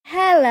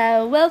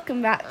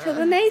welcome back to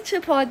the Nature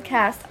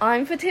Podcast.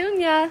 I'm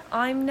Petunia.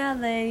 I'm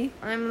Nelly.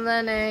 I'm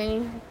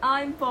Lenny.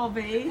 I'm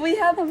Bobby. We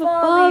have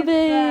Bobby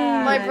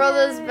back. My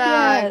brother's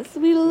back. Yes,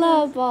 we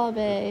love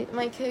Bobby.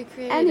 My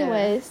co-creator.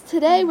 Anyways,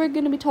 today we're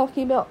going to be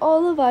talking about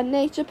all of our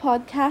Nature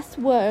Podcast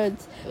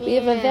words. We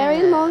have a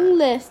very long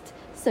list,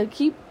 so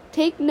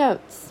take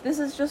notes. This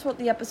is just what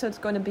the episode's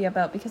going to be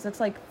about because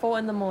it's like 4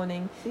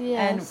 a.m.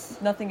 Yes.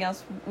 and nothing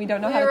else. We don't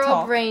know how to We're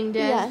all talk. brain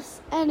dead.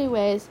 Yes.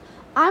 Anyways,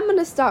 I'm going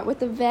to start with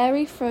the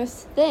very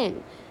first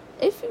thing.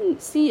 If you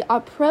see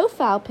our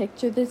profile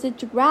picture, there's a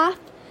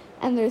giraffe,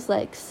 and there's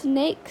like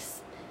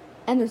snakes,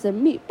 and there's a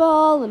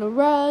meatball, and a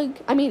rug.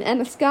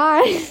 And a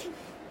sky.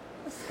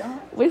 A sky?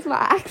 Where's my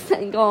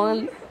accent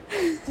gone?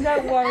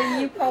 Don't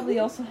worry, you probably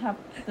also have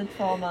the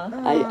trauma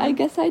I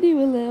guess I do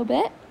a little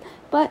bit.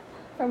 But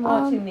from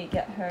watching me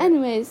get hurt.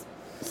 anyways,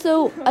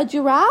 so a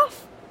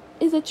giraffe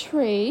is a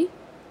tree.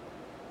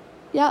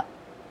 Yep.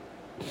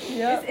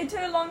 Yep. It took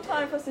a long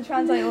time for us to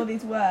translate all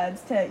these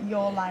words to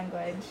your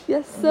language.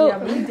 Yes, so yeah,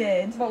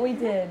 but we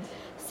did.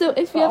 So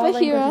if you ever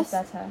hear us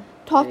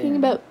talking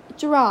about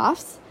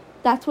giraffes,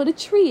 that's what a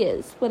tree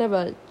is. Whatever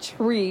a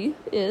tree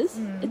is,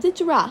 it's a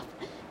giraffe.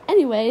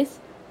 Anyways,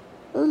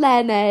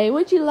 Lenny,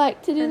 would you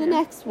like to do the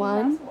next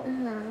one?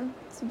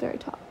 It's the very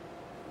top.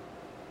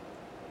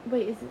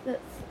 Wait, is it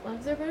that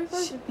slugs are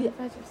butterflies? Yeah.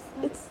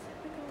 It's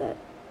that.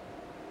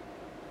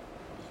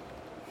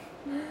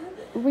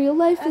 Real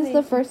life is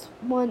the first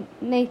one.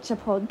 Nature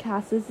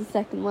Podcast is the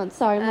second one.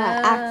 Sorry, my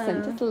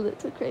accent is a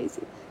little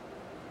crazy.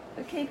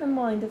 But keep in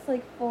mind, it's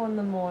like 4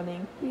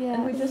 a.m. Yeah.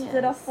 And we just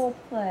did our full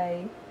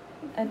play.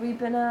 And we've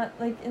been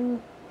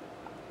in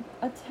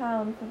a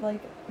town for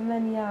like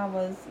many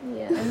hours.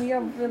 Yeah. And we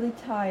are really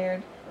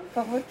tired.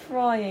 But we're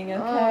trying,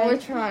 okay? Oh, we're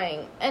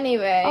trying.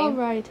 Anyway.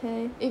 Alright,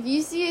 hey. If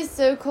you see a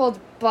so-called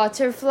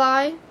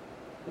butterfly,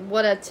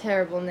 what a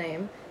terrible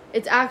name.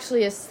 It's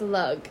actually a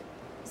slug.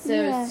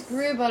 So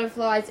screw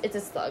butterflies, it's a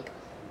slug.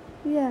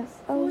 Yes,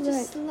 What's a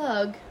alright.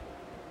 slug?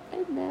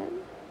 And then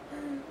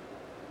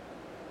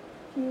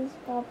Here's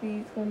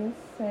Bobby's gonna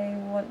say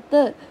what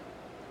the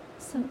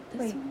first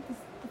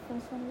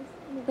one is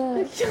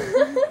the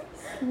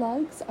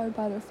slugs are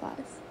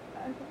butterflies.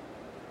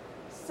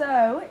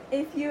 So,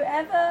 if you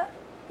ever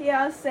hear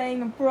us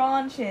saying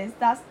branches,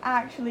 that's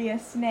actually a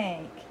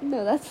snake.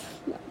 No, that's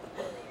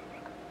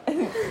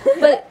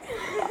but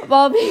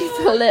Bobby's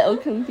a little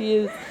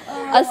confused.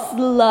 A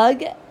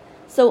slug,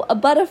 so a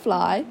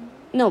butterfly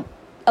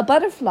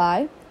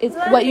is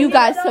what you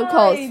guys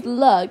so-called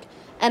slug,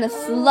 and a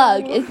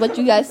slug is what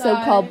you guys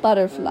so-called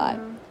butterfly.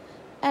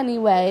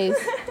 Anyways,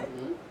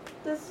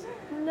 does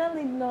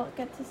Nelly not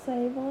get to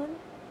say one?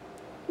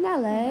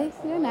 Nelly,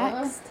 you're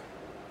next.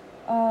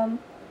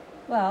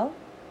 Well,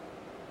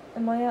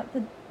 am I at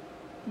the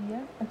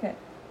deer? Okay.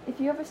 If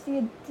you ever see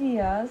a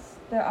deers,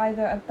 they're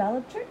either a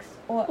bellatrix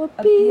or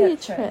a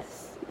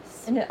Beatrice.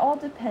 And it all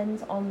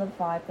depends on the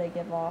vibe they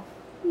give off.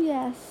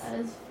 Yes. That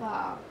is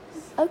fox.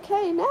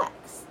 Okay,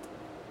 next.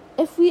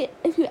 If you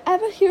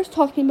ever hear us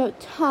talking about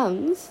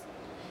tongues,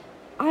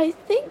 I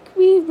think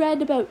we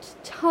read about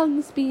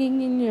tongues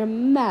being in your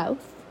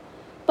mouth,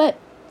 but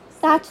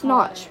that's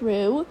not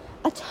true.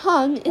 A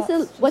tongue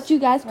is what you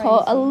guys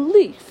call a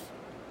leaf.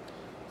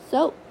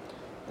 So,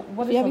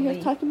 what if you ever hear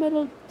us talking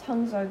about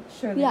tongues are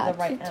surely the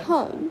right it's a answer.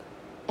 tongue.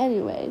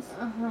 Anyways.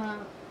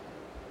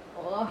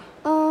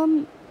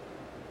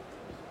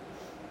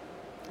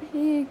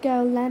 Here you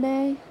go,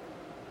 Lenny.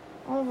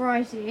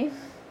 Alrighty.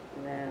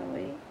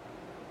 Nelly.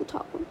 The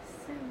top one.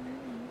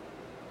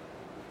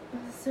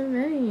 So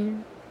many.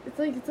 It's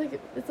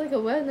like a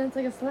word and then it's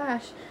like a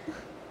slash.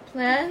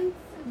 Plants,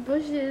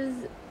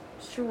 bushes,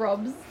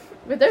 shrubs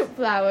without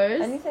flowers.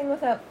 Anything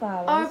without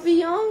flowers. Are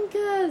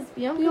Biancas.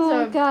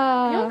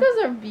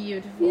 Biancas are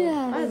beautiful.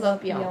 Yes. I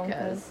love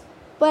Biancas.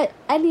 But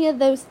any of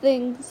those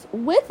things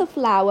with a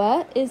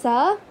flower is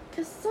a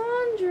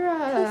Cassandra.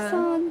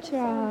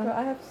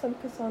 I have some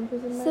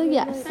Cassandras in my So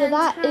yes, so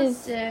that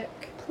is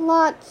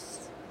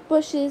plants,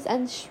 bushes,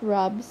 and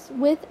shrubs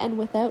with and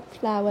without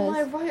flowers.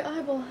 My right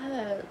eyeball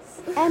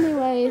hurts.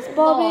 Anyways,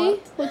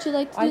 Bobby, would you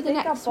like to do the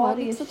next one?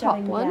 It's the top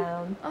one.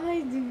 Down. I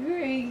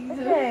agree.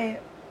 Okay.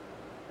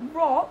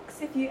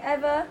 Rocks, if you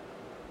ever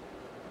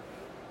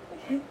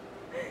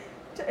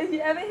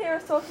hear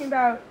us talking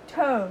about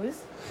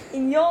toes,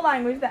 in your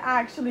language they're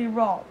actually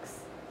rocks.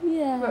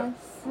 Yes.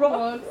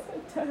 Rocks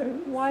are toes.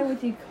 Why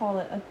would you call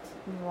it a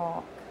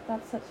rock?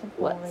 That's such a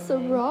boring What's a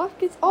name.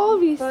 rock? It's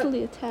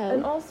obviously a toe.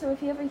 And also,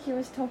 if you ever hear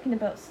us talking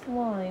about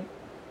slime.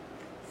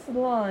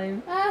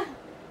 Slime.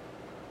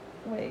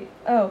 Wait.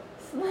 Oh,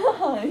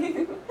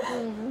 slime.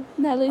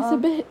 Nelly's a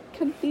bit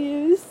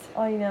confused.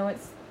 I know,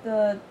 it's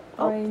the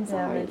brain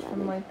sorry, damage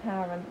from Nelly. my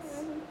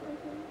parents.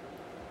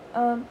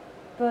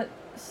 But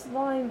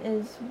slime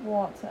is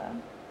water.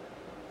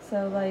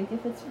 So, like,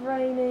 if it's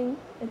raining,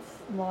 it's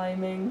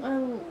sliming.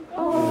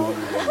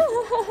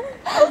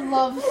 I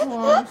love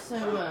slime so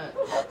much.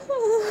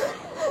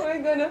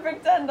 We're gonna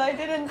pretend I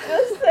didn't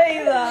just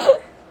say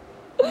that.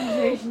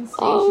 Hydration station.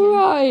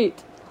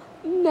 Alright.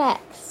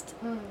 Next.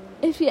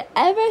 if you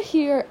ever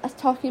hear us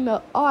talking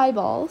about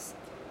eyeballs,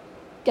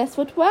 guess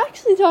what we're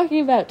actually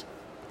talking about?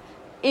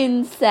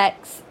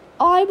 Insects.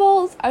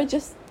 Eyeballs are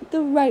just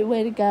the right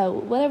way to go,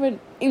 whatever an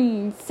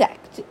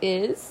insect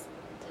is.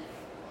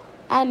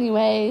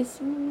 Anyways,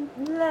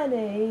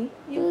 Lenny,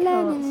 you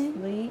can't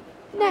sleep.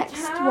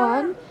 Next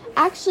one.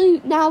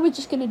 Actually, now we're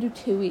just going to do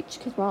 2 each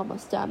because we're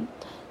almost done.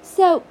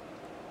 So,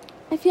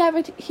 if you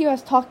ever hear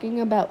us talking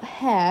about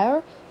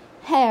hair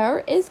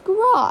is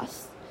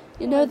grass.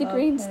 You know the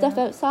green stuff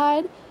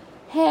outside?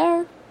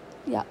 Hair,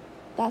 yeah,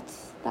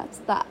 that's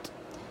that.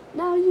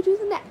 Now you do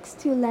the next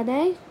two,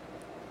 Lenny.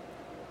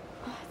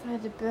 Oh, I thought I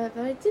did bird,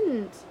 but I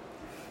didn't.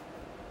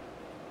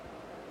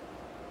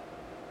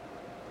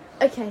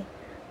 Okay.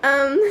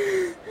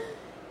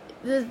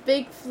 The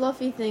big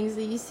fluffy things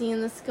that you see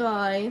in the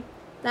sky,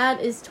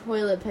 that is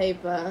toilet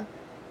paper.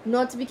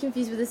 Not to be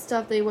confused with the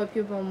stuff they wipe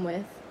your bum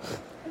with.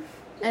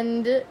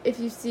 And if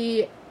you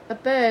see a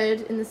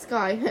bird in the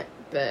sky,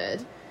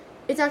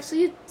 it's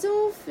actually a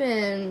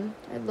dolphin.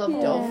 I love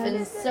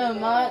dolphins so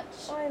much.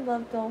 I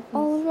love dolphins.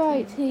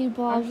 Alrighty,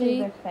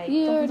 Bobby.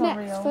 You're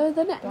next for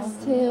the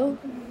next two.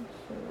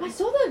 I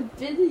saw that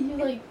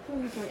video,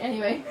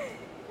 anyway.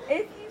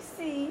 If you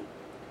see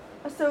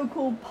a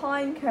so-called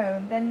pine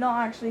cone, they're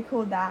not actually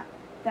called that.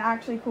 They're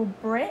actually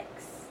called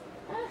bricks.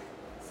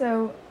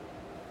 So,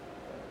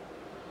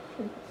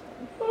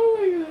 Oh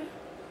my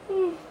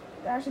god.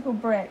 they're actually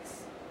called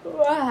bricks.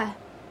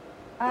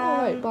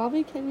 Alright,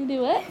 Bobby, can you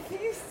do it? If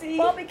you see,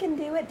 Bobby can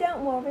do it,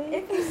 don't worry.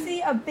 if you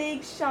see a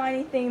big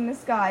shiny thing in the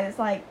sky that's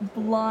like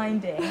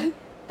blinding,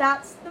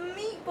 that's the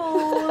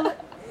meatball.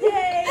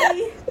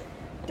 Yay!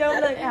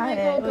 Don't look at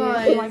it,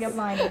 or you might get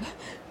blinded.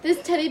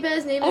 This teddy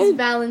bear's name is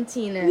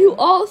Valentina. You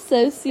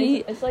also see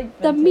It's like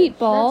the vintage.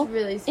 meatball That's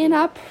really sweet. in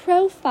our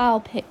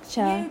profile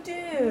picture. You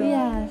do.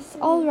 Yes,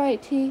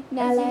 alrighty,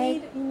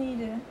 Nelly. You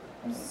need it.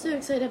 I'm so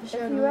excited to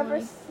have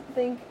a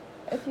show.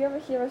 If you ever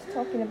hear us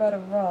talking about a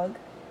rug,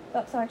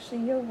 that's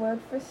actually your word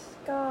for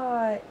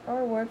sky,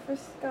 our word for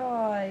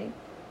sky.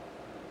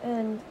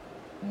 And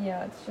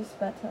yeah, it's just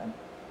better.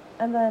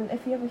 And then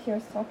if you ever hear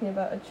us talking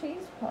about a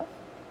cheese puff,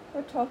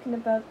 we're talking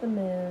about the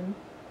moon.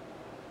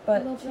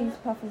 But Love cheese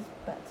that. puff is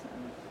better.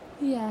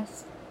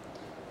 Yes.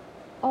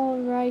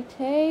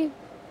 Alrighty.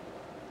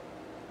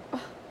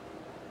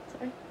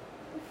 Sorry.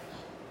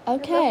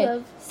 Okay,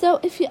 Love. so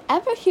if you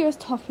ever hear us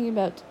talking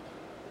about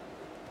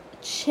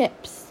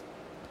chips,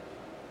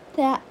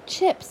 that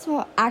chips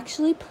are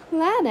actually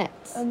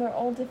planets. And they're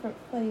all different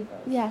flavors.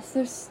 Yes,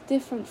 there's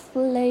different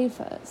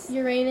flavors.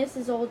 Uranus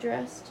is all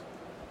dressed.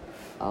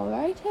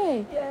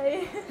 Alrighty.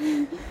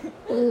 Yay.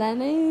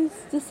 Lenny's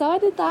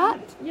decided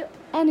that. Yep.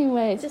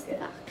 Anyways, Just the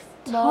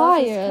facts.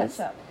 Mars is tires.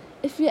 ketchup.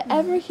 If you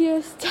ever hear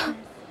us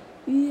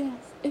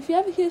if you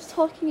ever hear us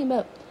talking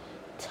about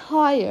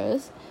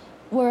tires,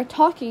 we're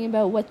talking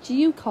about what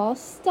you call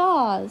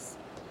stars.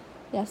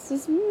 Yes,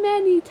 there's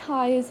many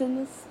tires in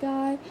the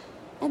sky,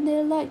 and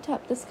they light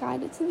up the sky,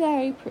 and it's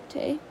very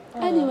pretty.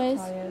 I love Anyways,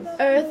 tires.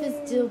 Earth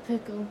is dill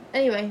pickle.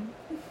 Anyway.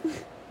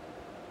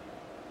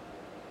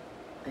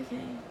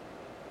 Okay.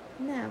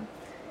 Now.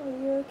 Are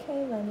you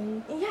okay,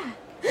 Lenny? Yeah.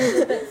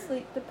 You're a bit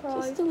sleep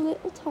deprived. just a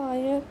little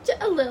tired.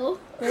 A little.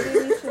 Maybe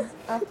we should,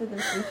 after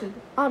this, we should...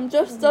 I'm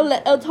just a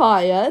little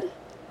tired.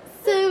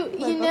 So,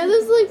 you know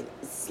those,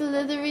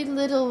 slithery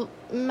little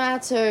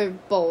matter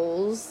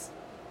bowls?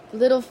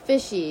 Little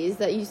fishies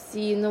that you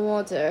see in the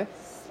water?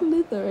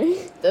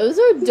 Slithery. Those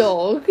are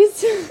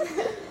dogs.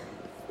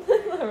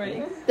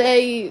 Sorry.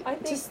 They I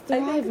think, just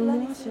thrive in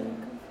Lenny's water.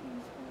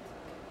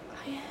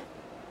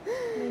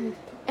 really confused.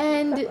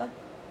 And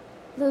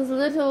those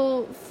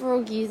little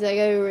froggies that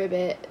go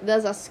ribbit,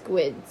 those are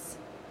squids.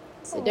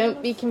 So Oh,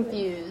 don't be squid.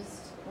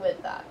 confused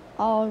with that.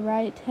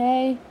 Alright,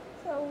 hey. Is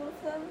that all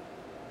of them?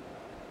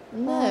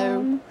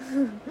 No.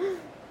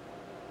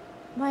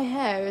 My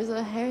hair is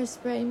a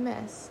hairspray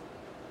mess.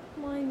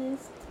 Mine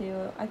is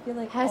too. I feel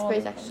like Hairspray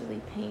is all-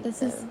 actually paint. This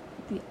though. is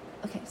the...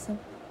 Okay, so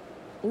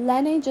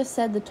Lenny just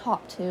said the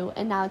top two,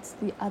 and now it's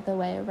the other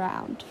way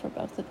around for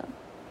both of them.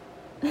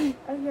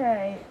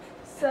 Okay,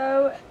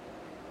 so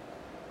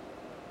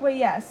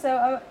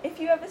if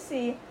you ever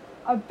see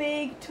a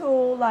big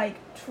tall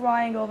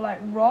triangle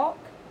of rock,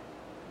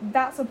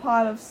 that's a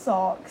pile of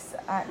socks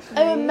actually.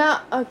 Okay,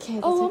 that Oh,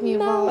 took me a a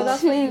while. But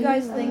that's what you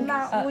guys Mountain. think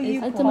Well, is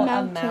you It's called a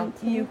mountain.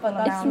 You but call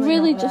that's it It's mountain.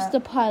 really not just that.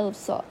 a pile of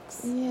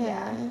socks.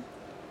 Yeah.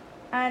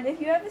 And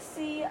if you ever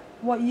see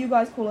what you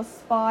guys call a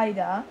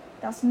spider,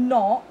 that's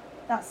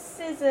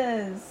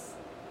scissors.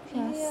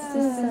 Yes, Yeah.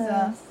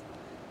 scissors.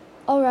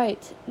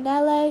 Alright,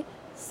 Nelly,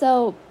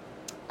 so,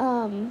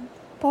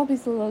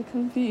 Bobby's a little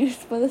confused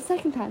for the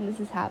second time this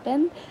has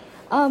happened.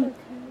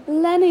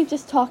 Lenny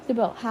just talked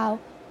about how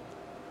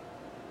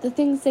the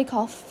things they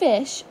call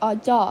fish are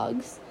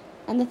dogs,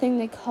 and the thing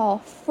they call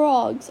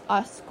frogs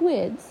are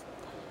squids.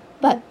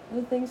 But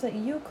the things that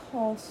you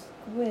call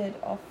squid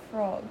are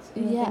frogs,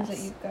 and the things that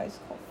Yes. you guys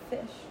call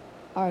fish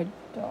are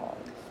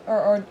dogs.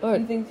 Or Or-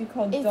 the things you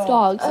call It's dogs.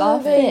 dogs are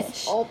Always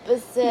fish.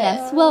 opposite.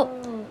 Yes, well,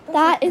 Oh, that's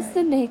that is okay.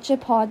 the Nature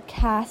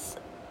Podcast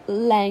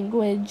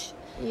language.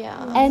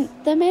 Yeah. And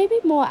there may be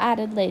more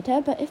added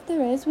later, but if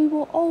there is, we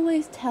will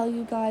always tell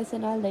you guys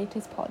in our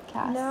latest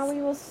podcast. Now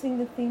we will sing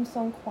the theme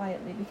song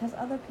quietly because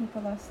other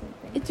people are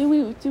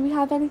sleeping. Do we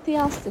have anything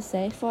else to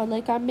say for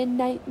like our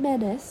midnight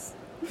menace?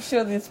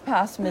 Surely it's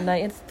past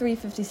midnight. It's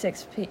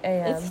 3:56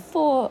 a.m. It's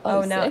 4:06.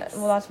 Oh, now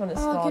that's when it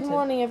started. Good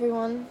morning,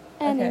 everyone.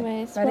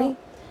 Anyways, ready? well,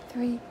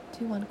 3,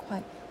 2, 1,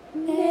 quiet.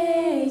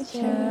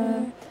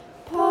 Nature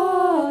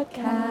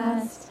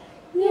Podcast.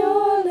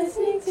 You're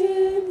listening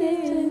to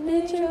the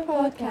Nature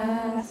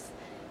Podcast.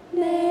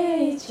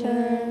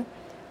 Nature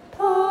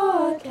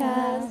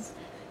Podcast.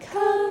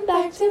 Come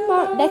back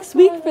next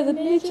week for the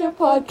Nature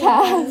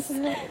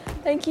Podcast.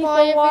 Thank you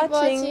Bye, for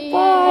watching. everybody.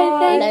 Bye.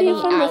 Thank you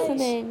Lenny for out.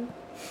 listening.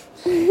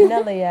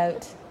 Nelly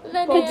out.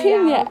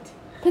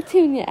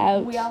 Petunia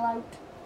out. We are out.